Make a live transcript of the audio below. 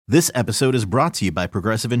This episode is brought to you by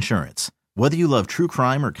Progressive Insurance. Whether you love true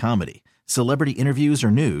crime or comedy, celebrity interviews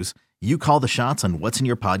or news, you call the shots on what's in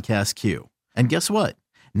your podcast queue. And guess what?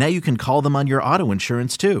 Now you can call them on your auto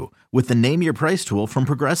insurance too with the Name Your Price tool from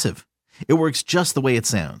Progressive. It works just the way it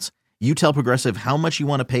sounds. You tell Progressive how much you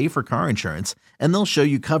want to pay for car insurance, and they'll show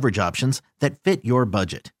you coverage options that fit your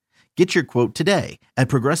budget. Get your quote today at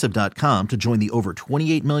Progressive.com to join the over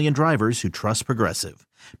 28 million drivers who trust Progressive.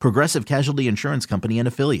 Progressive Casualty Insurance Company and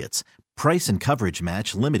Affiliates. Price and coverage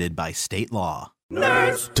match limited by state law.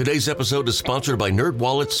 Nerds! Today's episode is sponsored by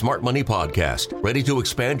NerdWallet's Smart Money Podcast. Ready to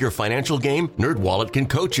expand your financial game? NerdWallet can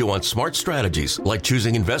coach you on smart strategies like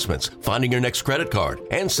choosing investments, finding your next credit card,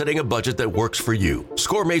 and setting a budget that works for you.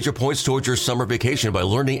 Score major points towards your summer vacation by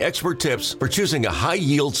learning expert tips for choosing a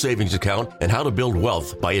high-yield savings account and how to build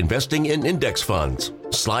wealth by investing in index funds.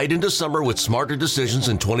 Slide into summer with smarter decisions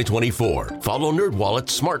in 2024. Follow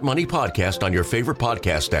NerdWallet's Smart Money Podcast on your favorite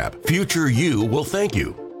podcast app. Future you will thank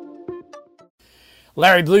you.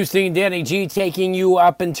 Larry Blustein, Danny G, taking you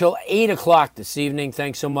up until 8 o'clock this evening.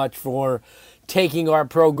 Thanks so much for taking our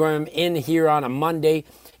program in here on a Monday.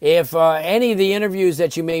 If any of the interviews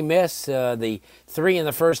that you may miss, the 3 in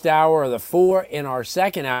the first hour or the 4 in our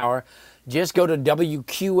second hour, just go to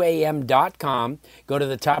WQAM.com, go to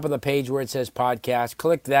the top of the page where it says podcast,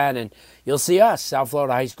 click that, and you'll see us, South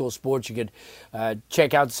Florida High School Sports. You could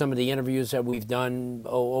check out some of the interviews that we've done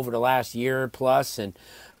over the last year plus, and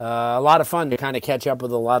a lot of fun to kind of catch up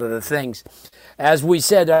with a lot of the things. As we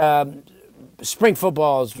said, spring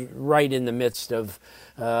football is right in the midst of,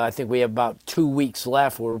 I think we have about 2 weeks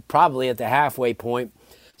left. We're probably at the halfway point.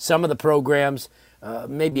 Some of the programs,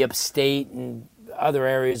 maybe upstate and other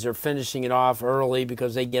areas, are finishing it off early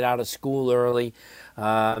because they get out of school early.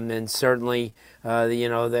 And certainly,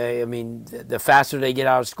 the faster they get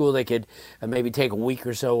out of school, they could maybe take a week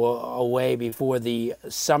or so away before the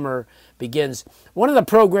summer begins. One of the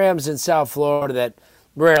programs in South Florida that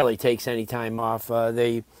rarely takes any time off,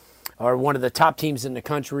 they are one of the top teams in the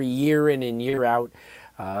country year in and year out.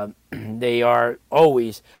 They are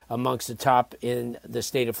always amongst the top in the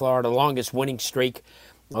state of Florida, longest winning streak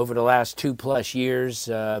over the last 2+ years.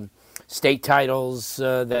 State titles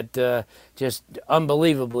that just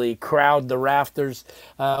unbelievably crowd the rafters.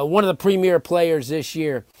 One of the premier players this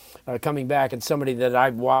year coming back, and somebody that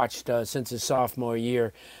I've watched since his sophomore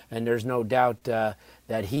year, and there's no doubt that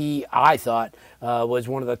I thought, was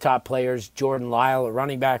one of the top players, Jordan Lyle, a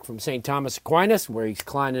running back from St. Thomas Aquinas, where he's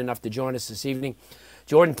kind enough to join us this evening.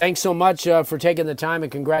 Jordan, thanks so much for taking the time,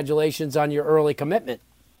 and congratulations on your early commitment.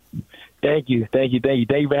 Thank you for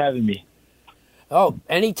having me. Oh,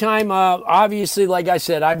 anytime. Obviously, like I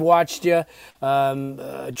said, I've watched you.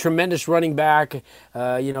 Tremendous running back.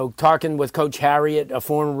 Talking with Coach Harriet, a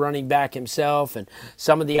former running back himself, and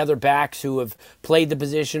some of the other backs who have played the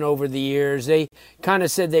position over the years. They kind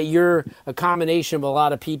of said that you're a combination of a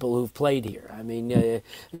lot of people who've played here. I mean, a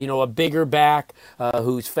bigger back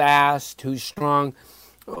who's fast, who's strong.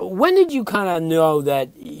 When did you kind of know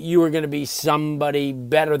that you were going to be somebody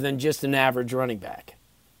better than just an average running back?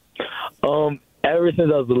 Ever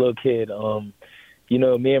since I was a little kid,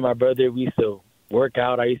 me and my brother, we used to work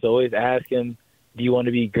out. I used to always ask him, do you want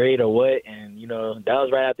to be great or what? And, that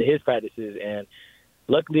was right after his practices. And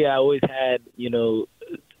luckily I always had,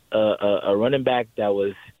 a running back that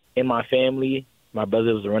was in my family. My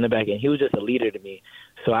brother was a running back, and he was just a leader to me.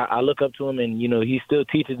 So I look up to him, and, he still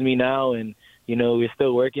teaches me now. And, we're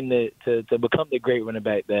still working to become the great running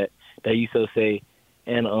back that you so say.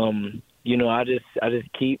 And, I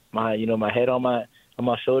just keep my my head on my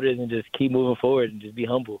shoulders and just keep moving forward and just be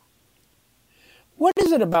humble. What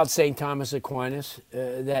is it about St. Thomas Aquinas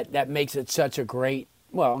that makes it such a great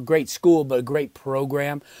school, but a great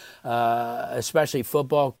program, especially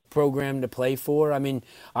football program to play for? I mean,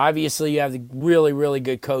 obviously you have the really, really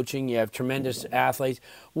good coaching. You have tremendous athletes.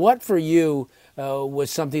 What for you was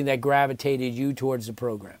something that gravitated you towards the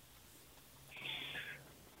program?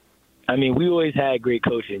 I mean, we always had great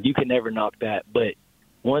coaching. You can never knock that. But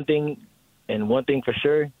one thing for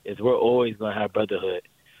sure is we're always going to have brotherhood.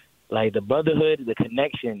 Like the brotherhood, the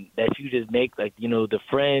connection that you just make, like, the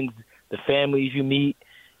friends, the families you meet,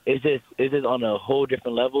 it's just on a whole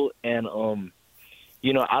different level. And,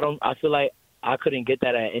 I feel like I couldn't get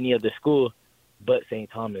that at any other school but St.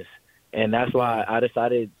 Thomas. And that's why I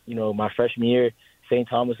decided, my freshman year, St.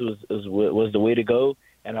 Thomas was the way to go.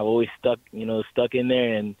 And I've always stuck in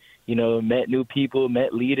there and, met new people,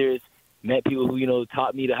 met leaders, met people who,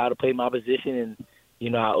 taught me how to play my position.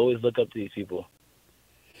 And, I always look up to these people.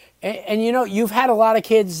 And you've had a lot of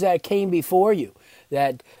kids that came before you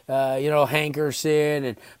that Hankerson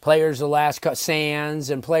and players the last Sands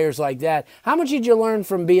and players like that. How much did you learn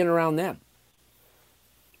from being around them?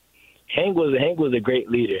 Hank was a great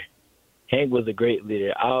leader. Hank was a great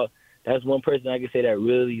leader. That's one person I can say that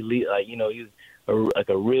really he was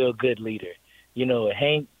a real good leader.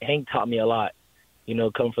 Hank taught me a lot.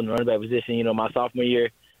 Coming from the running back position. My sophomore year,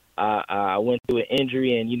 I went through an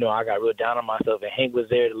injury and I got real down on myself. And Hank was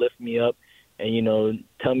there to lift me up and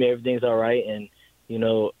tell me everything's all right. And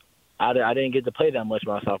I didn't get to play that much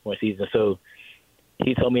my sophomore season, so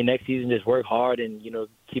he told me next season just work hard and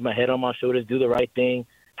keep my head on my shoulders, do the right thing,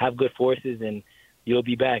 have good forces, and you'll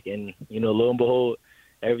be back. And lo and behold,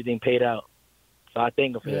 everything paid out. So I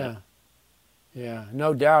thank him for that. Yeah,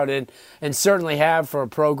 no doubt, and certainly have for a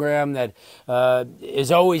program that is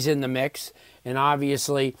always in the mix. And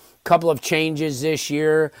obviously, a couple of changes this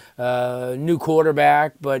year, new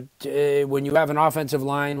quarterback. But when you have an offensive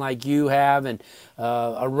line like you have, and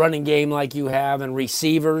a running game like you have, and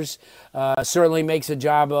receivers, certainly makes the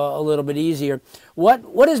job a little bit easier.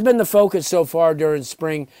 What has been the focus so far during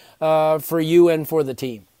spring for you and for the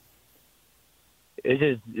team? It's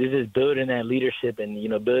just building that leadership and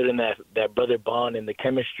building that brother bond and the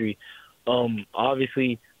chemistry.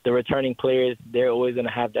 Obviously, the returning players, they're always going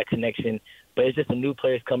to have that connection, but it's just the new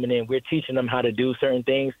players coming in. We're teaching them how to do certain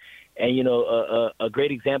things, and a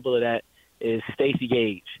great example of that is Stacey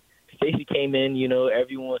Gage. Stacey came in,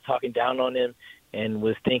 everyone was talking down on him and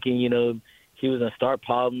was thinking he was going to start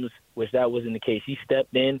problems, which that wasn't the case. He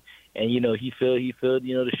stepped in and he filled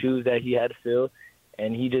the shoes that he had to fill.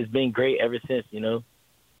 And he just been great ever since,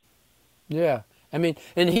 Yeah. I mean,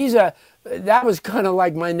 and that was kind of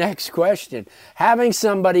like my next question. Having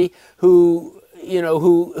somebody who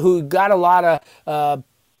got a lot of,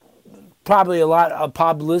 probably a lot of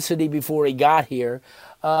publicity before he got here,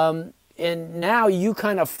 and now you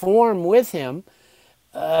kind of form with him,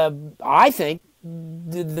 I think,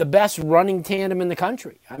 the best running tandem in the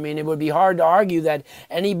country. I mean, it would be hard to argue that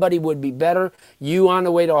anybody would be better. You on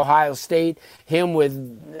the way to Ohio State, him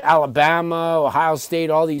with Alabama, Ohio State,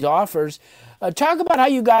 all these offers. Talk about how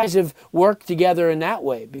you guys have worked together in that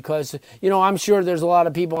way, because, I'm sure there's a lot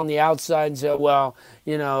of people on the outside and say, well,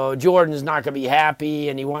 Jordan's not going to be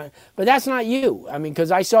happy but that's not you. I mean,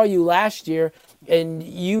 because I saw you last year and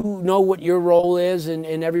you know what your role is and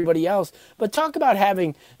everybody else. But talk about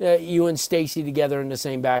having you and Stacey together in the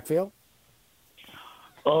same backfield.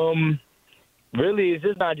 Really, it's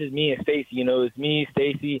just not just me and Stacey. It's me,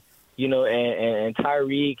 Stacey, and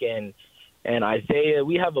Tyreek and Isaiah.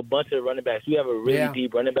 We have a bunch of running backs. We have a really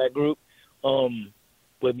deep running back group.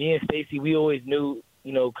 With me and Stacey, we always knew,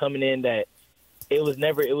 coming in that it was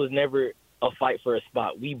never a fight for a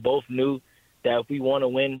spot. We both knew that if we want to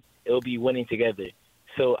win, it'll be winning together.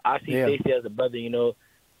 So I see Stacey as a brother.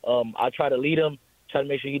 I try to lead him, try to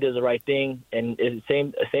make sure he does the right thing, and it's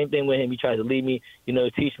the same thing with him. He tries to lead me,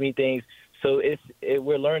 teach me things. So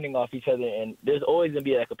we're learning off each other, and there's always gonna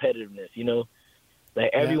be that competitiveness.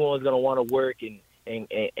 Like everyone's gonna want to work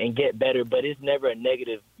and get better, but it's never a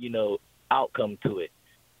negative, outcome to it.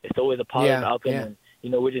 It's always a positive outcome,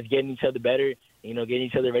 and we're just getting each other better, getting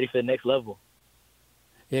each other ready for the next level.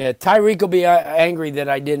 Yeah, Tyreek will be angry that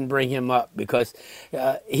I didn't bring him up because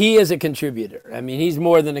he is a contributor. I mean, he's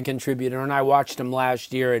more than a contributor, and I watched him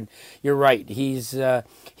last year, and you're right. He's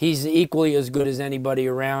equally as good as anybody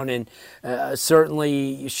around, and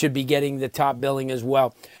certainly should be getting the top billing as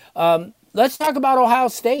well. Let's talk about Ohio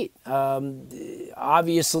State.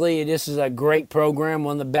 Obviously, this is a great program,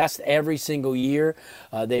 one of the best every single year.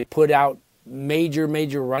 They put out major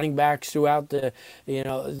running backs throughout the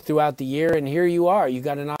year, and here you are. You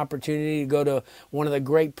got an opportunity to go to one of the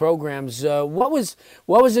great programs. What was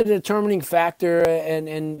a determining factor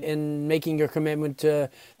in making your commitment to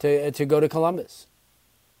go to Columbus?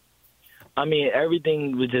 I mean,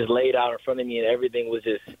 everything was just laid out in front of me, and everything was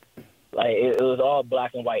just like it was all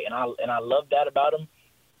black and white, and I love that about them.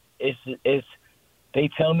 It's they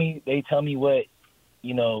tell me what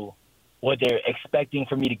what they're expecting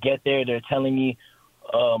for me to get there. They're telling me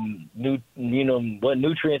what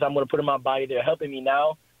nutrients I'm going to put in my body. They're helping me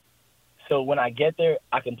now. So when I get there,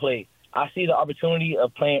 I can play. I see the opportunity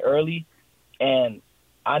of playing early, and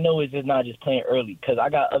I know it's just not just playing early because I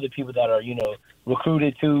got other people that are,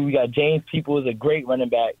 recruited too. We got James People is a great running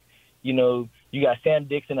back. You got Sam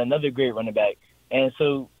Dixon, another great running back. And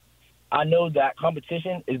so I know that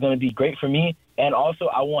competition is going to be great for me. And also,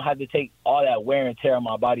 I won't have to take all that wear and tear on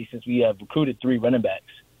my body since we have recruited 3 running backs.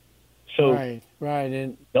 So right.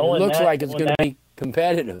 And it looks like it's going to be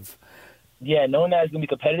competitive. Yeah, knowing that it's going to be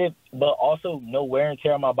competitive, but also no wear and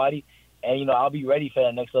tear on my body. And, I'll be ready for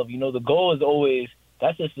that next level. The goal is always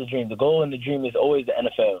that's just the dream. The goal and the dream is always the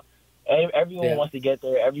NFL. Everyone wants to get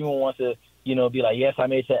there. Everyone wants to, be like, yes, I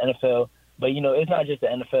made it to the NFL. But, it's not just the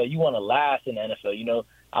NFL. You want to last in the NFL.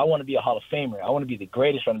 I want to be a Hall of Famer. I want to be the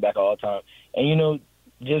greatest running back of all time. And,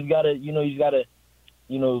 just got to, you just got to,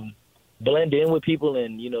 blend in with people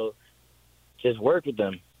and, just work with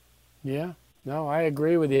them. Yeah. No, I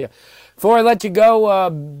agree with you. Before I let you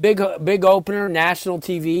go, big opener, national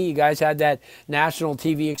TV. You guys had that national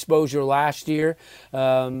TV exposure last year,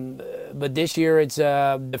 but this year it's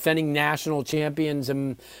defending national champions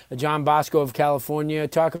and John Bosco of California.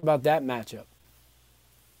 Talk about that matchup.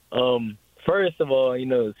 First of all,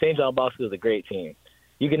 St. John Bosco is a great team.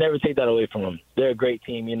 You can never take that away from them. They're a great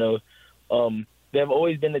team. They've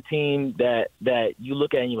always been the team that you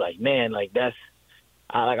look at and you're like, man, like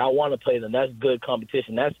I want to play them. That's good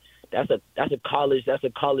competition. That's a college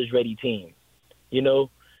ready team,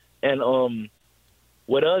 And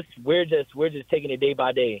with us, we're just taking it day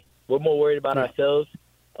by day. We're more worried about ourselves.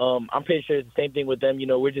 I'm pretty sure it's the same thing with them.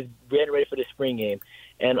 We're just getting ready for the spring game,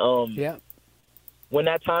 and when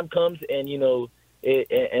that time comes and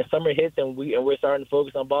and summer hits and we're starting to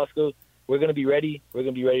focus on Bosco, we're gonna be ready. We're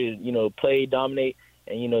gonna be ready to play, dominate,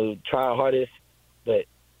 and try our hardest, but.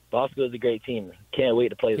 Bosco is a great team. Can't wait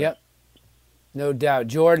to play them. Yep, no doubt.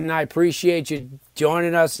 Jordan, I appreciate you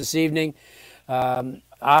joining us this evening.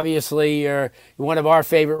 Obviously, you're one of our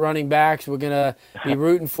favorite running backs. We're going to be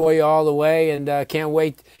rooting for you all the way, and can't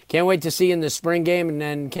wait to see you in the spring game, and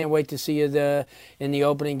then can't wait to see you in the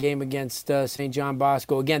opening game against St. John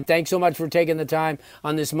Bosco. Again, thanks so much for taking the time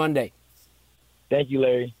on this Monday. Thank you,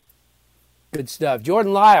 Larry. Good stuff.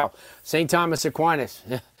 Jordan Lyle, St. Thomas Aquinas.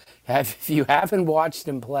 If you haven't watched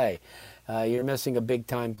him play, you're missing a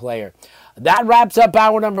big-time player. That wraps up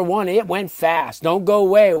hour number 1. It went fast. Don't go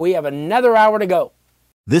away. We have another hour to go.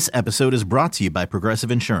 This episode is brought to you by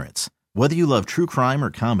Progressive Insurance. Whether you love true crime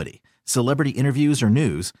or comedy, celebrity interviews or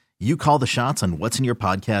news, you call the shots on what's in your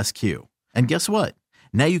podcast queue. And guess what?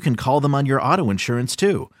 Now you can call them on your auto insurance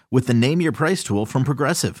too with the Name Your Price tool from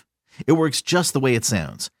Progressive. It works just the way it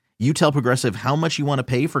sounds. You tell Progressive how much you want to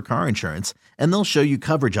pay for car insurance, and they'll show you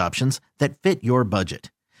coverage options that fit your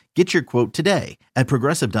budget. Get your quote today at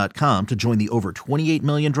Progressive.com to join the over 28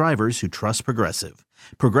 million drivers who trust Progressive.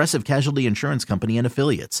 Progressive Casualty Insurance Company and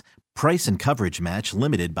Affiliates. Price and coverage match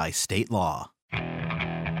limited by state law.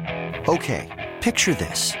 Okay, picture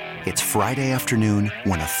this. It's Friday afternoon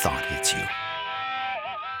when a thought hits you.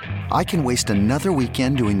 I can waste another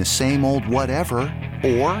weekend doing the same old whatever,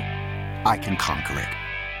 or I can conquer it.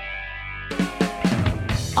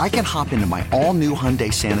 I can hop into my all-new Hyundai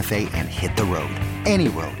Santa Fe and hit the road. Any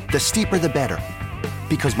road. The steeper, the better.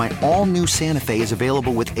 Because my all-new Santa Fe is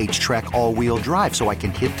available with H-Track all-wheel drive, so I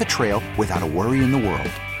can hit the trail without a worry in the world.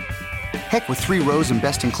 Heck, with 3 rows and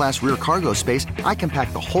best-in-class rear cargo space, I can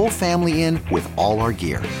pack the whole family in with all our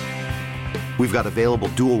gear. We've got available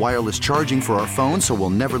dual wireless charging for our phones, so we'll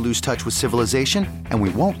never lose touch with civilization, and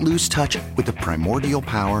we won't lose touch with the primordial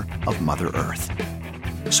power of Mother Earth.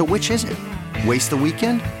 So which is it? Waste the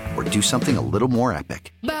weekend or do something a little more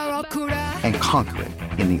epic? And conquer it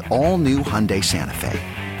in the all-new Hyundai Santa Fe.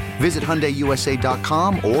 Visit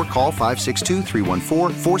HyundaiUSA.com or call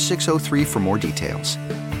 562-314-4603 for more details.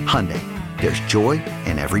 Hyundai, there's joy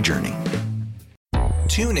in every journey.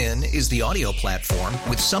 TuneIn is the audio platform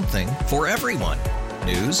with something for everyone.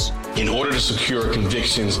 News. In order to secure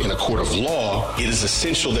convictions in a court of law, it is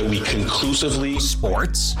essential that we conclusively.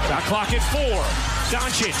 Sports. Got clock at 4.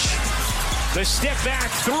 Doncic. The step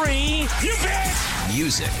back 3. You bet.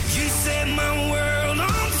 Music. You set my world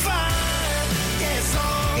on fire. Yes,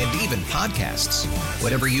 and even podcasts.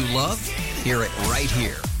 Whatever you love, hear it right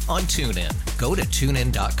here on TuneIn. Go to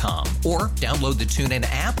TuneIn.com or download the TuneIn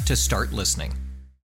app to start listening.